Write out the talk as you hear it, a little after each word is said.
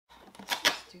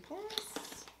do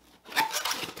this.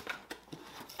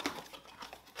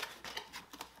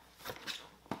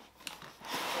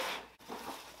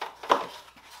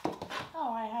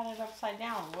 Oh, I had it upside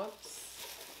down. Whoops.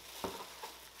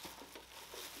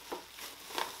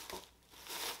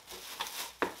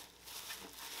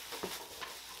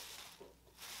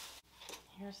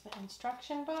 Here's the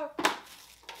instruction book.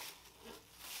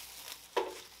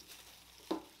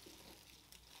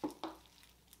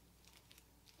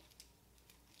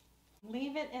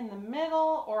 Leave it in the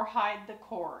middle or hide the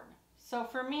cord. So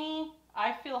for me,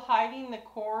 I feel hiding the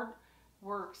cord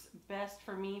works best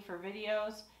for me for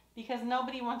videos because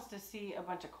nobody wants to see a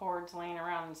bunch of cords laying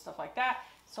around and stuff like that.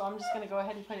 So I'm just going to go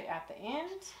ahead and put it at the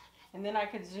end, and then I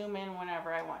could zoom in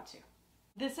whenever I want to.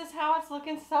 This is how it's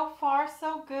looking so far,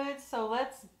 so good. So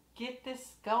let's get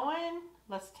this going.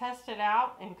 Let's test it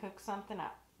out and cook something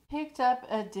up. Picked up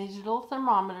a digital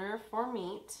thermometer for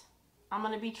meat. I'm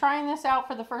going to be trying this out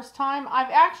for the first time.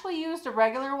 I've actually used a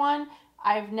regular one.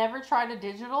 I've never tried a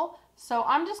digital. So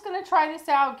I'm just going to try this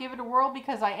out, give it a whirl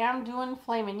because I am doing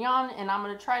filet mignon and I'm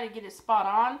going to try to get it spot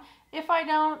on. If I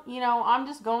don't, you know, I'm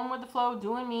just going with the flow,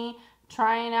 doing me,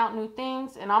 trying out new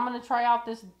things, and I'm going to try out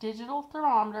this digital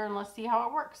thermometer and let's see how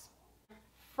it works.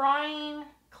 Frying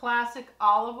classic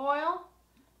olive oil,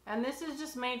 and this is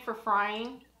just made for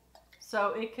frying,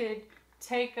 so it could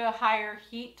take a higher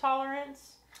heat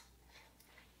tolerance.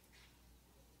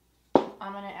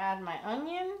 I'm going to add my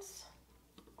onions.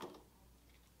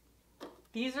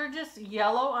 These are just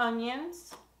yellow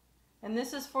onions, and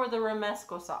this is for the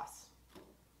Romesco sauce.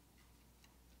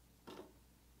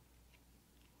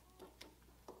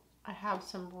 I have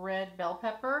some red bell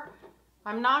pepper.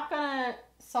 I'm not going to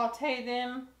saute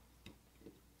them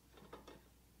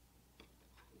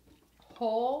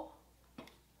whole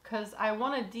because I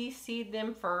want to de-seed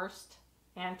them first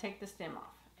and take the stem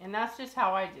off. And that's just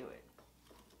how I do it.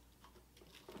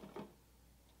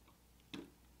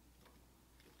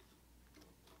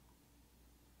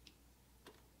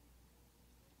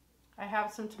 I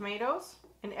have some tomatoes,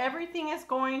 and everything is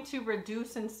going to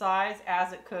reduce in size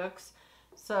as it cooks.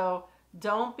 So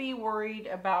don't be worried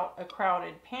about a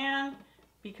crowded pan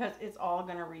because it's all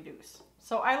going to reduce.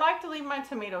 So I like to leave my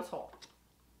tomatoes whole.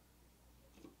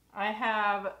 I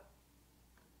have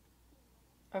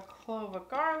a clove of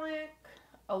garlic,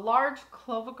 a large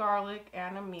clove of garlic,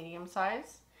 and a medium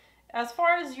size. As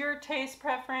far as your taste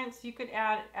preference, you could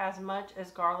add as much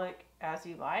as garlic as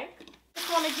you like. Just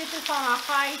want to get this on a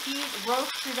high heat,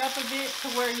 roast it up a bit to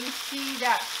where you see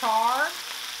that char.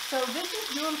 So this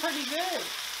is doing pretty good.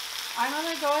 I'm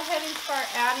going to go ahead and start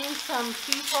adding some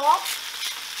sea salt,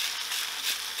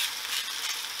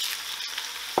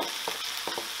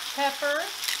 pepper,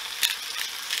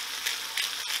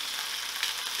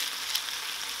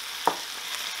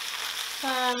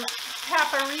 some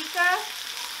paprika,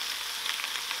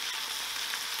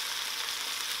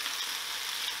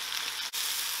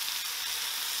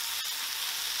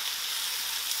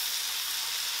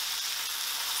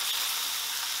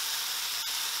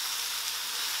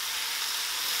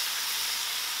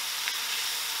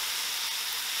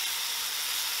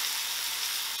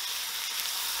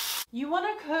 you want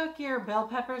to cook your bell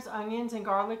peppers, onions, and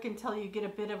garlic until you get a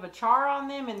bit of a char on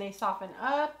them and they soften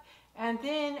up, and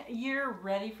then you're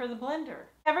ready for the blender.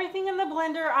 Everything in the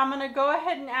blender, I'm going to go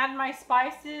ahead and add my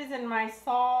spices and my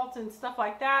salt and stuff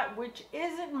like that, which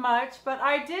isn't much, but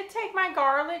I did take my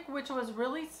garlic, which was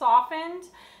really softened.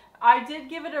 I did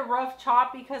give it a rough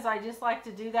chop because I just like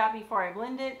to do that before I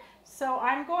blend it. So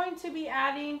I'm going to be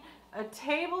adding a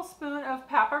tablespoon of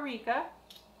paprika,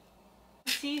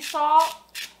 sea salt,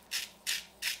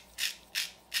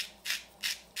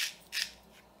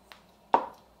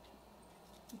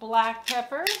 black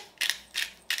pepper,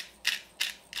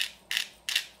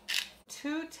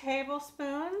 2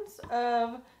 tablespoons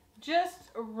of just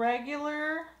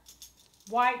regular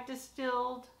white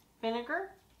distilled vinegar,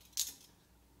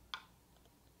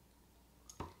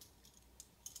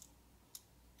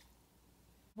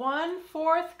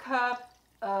 1/4 cup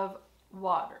of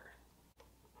water.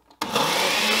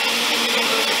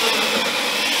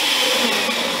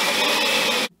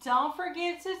 Don't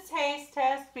forget to taste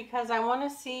test because I want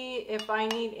to see if I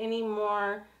need any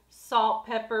more salt,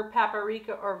 pepper,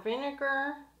 paprika, or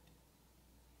vinegar.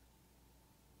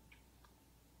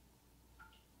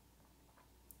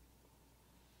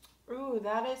 Ooh,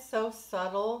 that is so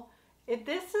subtle.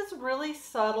 This is really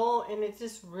subtle and it's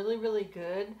just really, really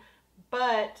good.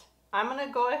 But I'm going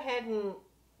to go ahead and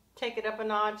take it up a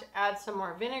notch, add some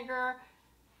more vinegar.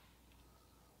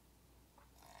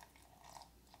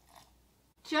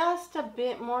 Just a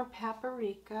bit more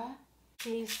paprika,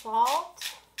 sea salt,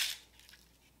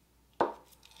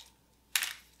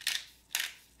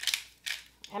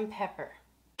 and pepper.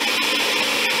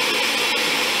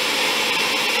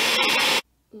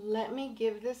 Let me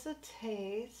give this a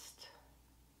taste.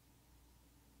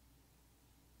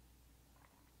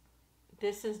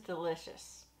 This is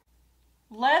delicious.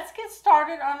 Let's get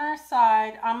started on our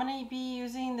side. I'm going to be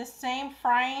using the same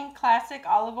frying classic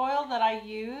olive oil that I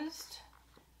used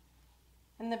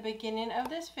in the beginning of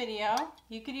this video.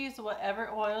 You could use whatever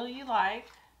oil you like.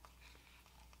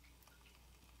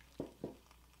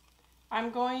 I'm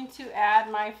going to add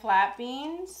my flat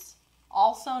beans,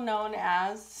 also known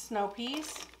as snow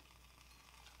peas,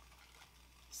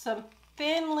 some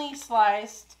thinly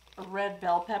sliced red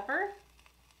bell pepper,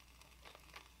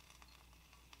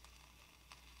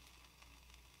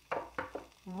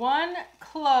 one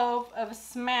clove of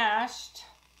smashed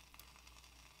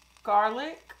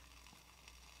garlic,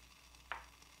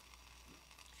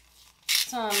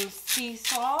 some sea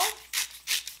salt,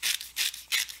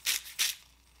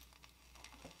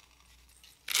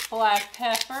 black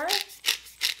pepper,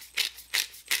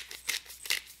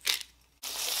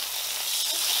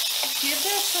 give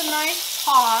this a nice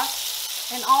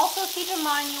toss, and also keep in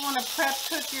mind you want to prep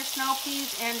cook your snow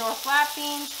peas and or flat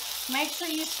beans. Make sure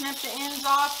you snip the ends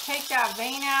off, take that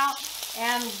vein out,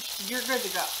 and you're good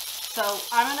to go. So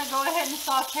I'm going to go ahead and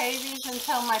saute these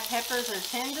until my peppers are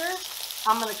tender.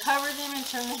 I'm going to cover them and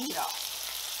turn the heat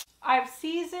off. I've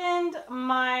seasoned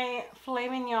my filet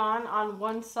mignon on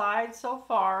one side so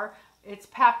far. It's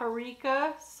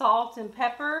paprika, salt, and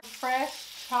pepper,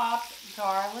 fresh chopped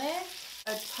garlic,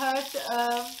 a touch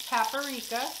of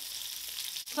paprika,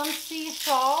 some sea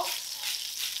salt,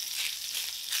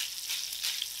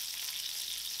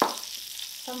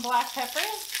 some black pepper,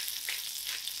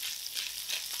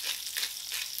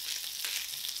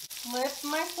 lift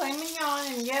my filet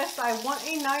mignon, and yes, I want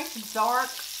a nice dark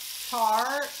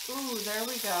char. Ooh, there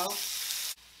we go.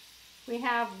 We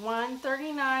have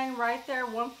 139 right there,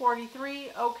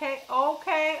 143. Okay,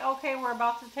 we're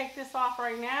about to take this off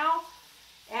right now.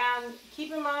 And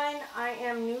keep in mind, I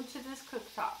am new to this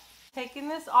cooktop. Taking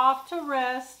this off to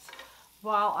rest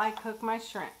while I cook my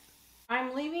shrimp.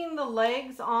 I'm leaving the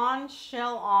legs on,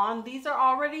 shell on. These are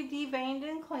already deveined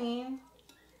and clean.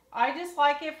 I just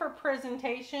like it for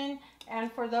presentation, and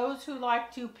for those who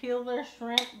like to peel their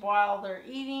shrimp while they're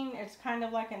eating, it's kind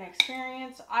of like an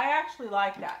experience. I actually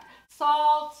like that.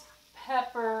 Salt,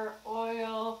 pepper,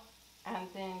 oil, and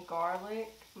then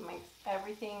garlic makes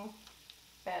everything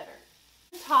better.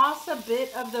 Toss a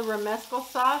bit of the Romesco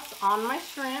sauce on my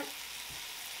shrimp.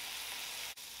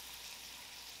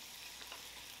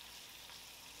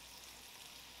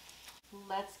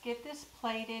 Let's get this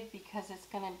plated because it's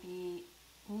going to be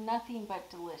nothing but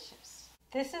delicious.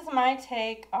 This is my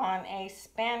take on a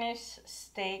Spanish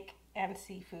steak and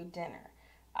seafood dinner.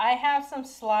 I have some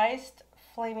sliced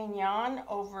filet mignon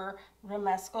over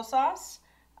Romesco sauce.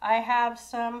 I have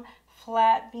some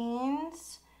flat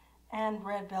beans and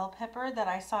red bell pepper that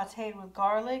I sauteed with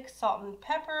garlic, salt, and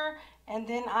pepper. And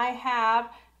then I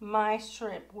have my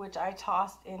shrimp, which I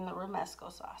tossed in the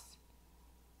Romesco sauce.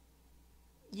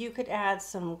 You could add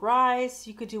some rice.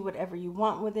 You could do whatever you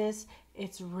want with this.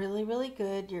 It's really, really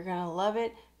good. You're going to love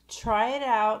it. Try it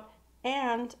out,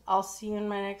 and I'll see you in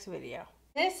my next video.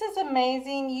 This is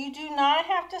amazing. You do not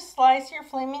have to slice your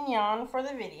filet mignon for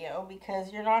the video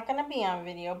because you're not going to be on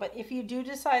video. But if you do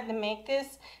decide to make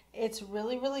this, it's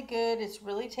really, really good. It's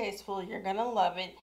really tasteful. You're going to love it.